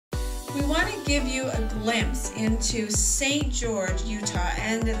We want to give you a glimpse into St. George, Utah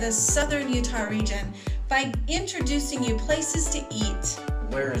and the southern Utah region by introducing you places to eat.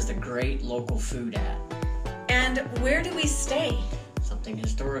 Where is the great local food at? And where do we stay? Something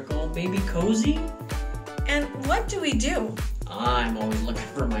historical, maybe cozy? And what do we do? I'm always looking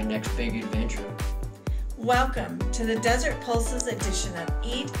for my next big adventure. Welcome to the Desert Pulses edition of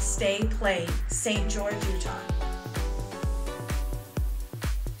Eat, Stay, Play, St. George, Utah.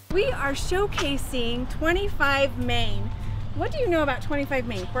 We are showcasing 25 Main. What do you know about 25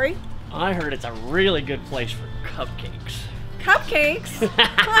 Main, Corey? I heard it's a really good place for cupcakes. Cupcakes?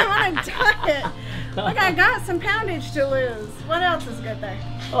 I want to diet. Look, I got some poundage to lose. What else is good there?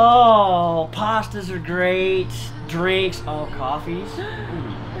 Oh, pastas are great. Drinks, oh, coffees.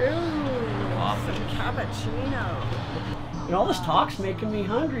 Ooh, Coffee. some cappuccino. And all this talk's making me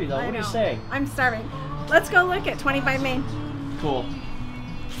hungry though. What do you say? I'm starving. Let's go look at 25 Main. Cool.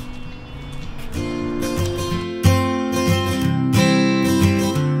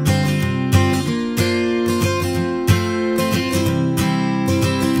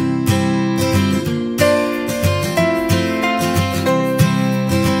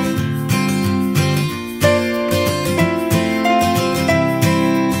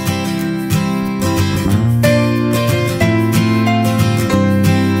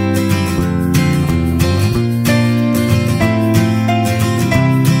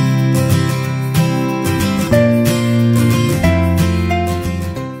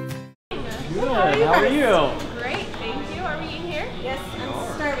 How are you? Great, thank you. Are we in here? Yes,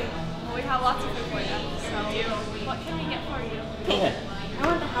 I'm starving. Well, we have lots of food for you. So, what can we get for you? Pink. I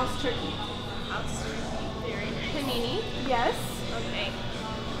want the house turkey. House theory. Panini. Yes. Okay.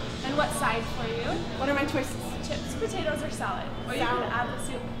 And what side for you? What are my choices? Chips, potatoes, or salad? Or you Salad. can add the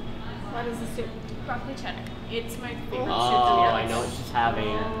soup. What is the soup? Broccoli cheddar. It's my favorite soup. Oh, I know what she's having.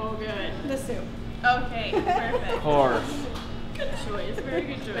 Oh, good. The soup. Okay, perfect. Of course. Good choice. Very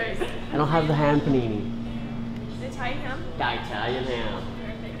good choice. I don't have the ham panini. The Italian ham. The Italian ham.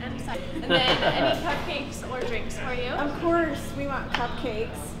 Perfect. And side. And then any cupcakes or drinks for you? Of course, we want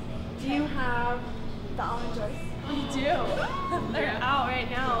cupcakes. Do you have the almond joy? We do. They're out right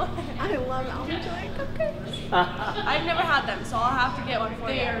now. I love almond joy cupcakes. I've never had them, so I'll have to get one for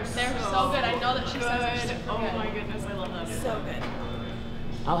you. They're so good. I know that she says they're super Oh good. my goodness, I love that. So good.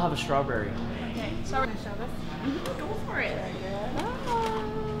 I'll have a strawberry. Okay, so Can I show this? go for it.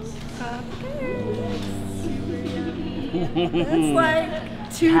 It's like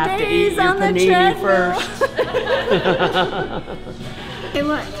 2 Have to eat days your on the panini treadmill. first. Hey,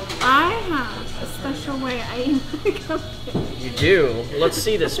 look, I have a special way I eat my cupcakes. You do? Let's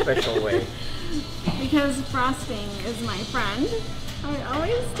see this special way. Because frosting is my friend, I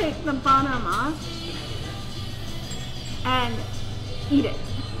always take the bottom off and eat it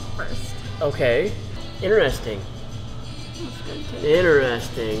first. Okay. Interesting. That's good too.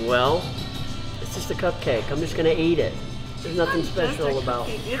 Interesting. Well, it's just a cupcake. I'm just gonna eat it. There's nothing Just a special about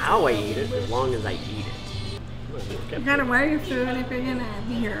cupcake. It's how I a eat it, as long as I eat it. You gotta wear your food if you're gonna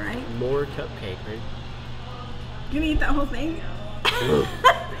be here, right? More cupcake, right? You gonna eat that whole thing? I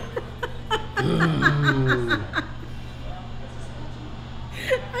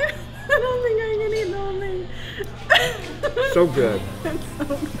don't think I can eat the whole thing. So good. It's so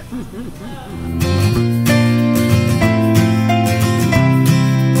good.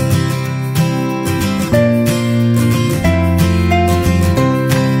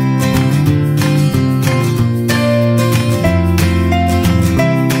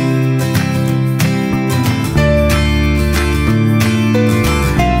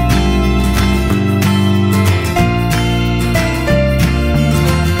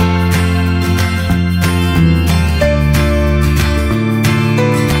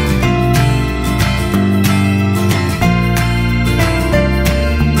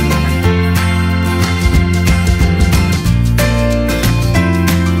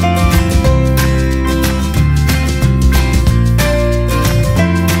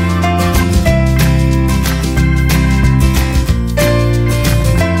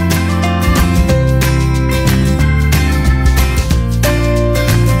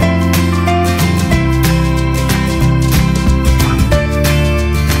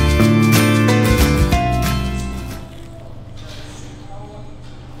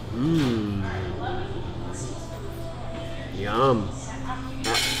 Yum.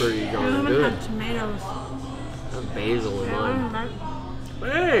 That's pretty You darn haven't good. had tomatoes. Got basil in mine. Mm-hmm.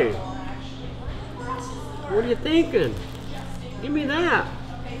 Hey! What are you thinking? Give me that.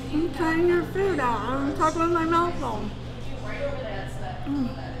 I'm trying your food out. I'm talking with my mouth full.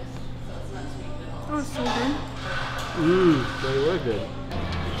 Oh, so good. Very good.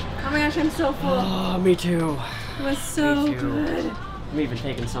 Come Oh my gosh, I'm so full. Oh, me too. It was so Me too. good. I'm even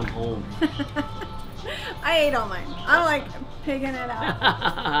taking some home. I ate all mine. I'm like pigging it out.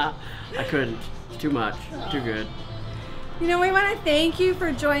 I couldn't. It's too much. Too good. You know, we want to thank you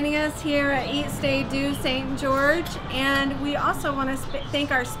for joining us here at Eat, Stay, Do St. George. And we also want to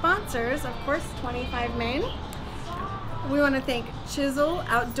thank our sponsors, of course, 25 Main. We want to thank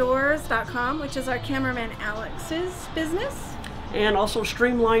ChiselOutdoors.com, which is our cameraman Alex's business. And also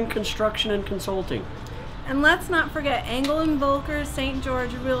Streamline Construction and Consulting. And let's not forget Angle and Volker St.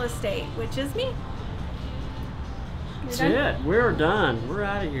 George Real Estate, which is me. That's it. We're done. We're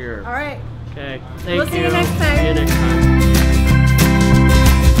out of here. All right. Okay. Thank you. We'll see you next time. See you next time.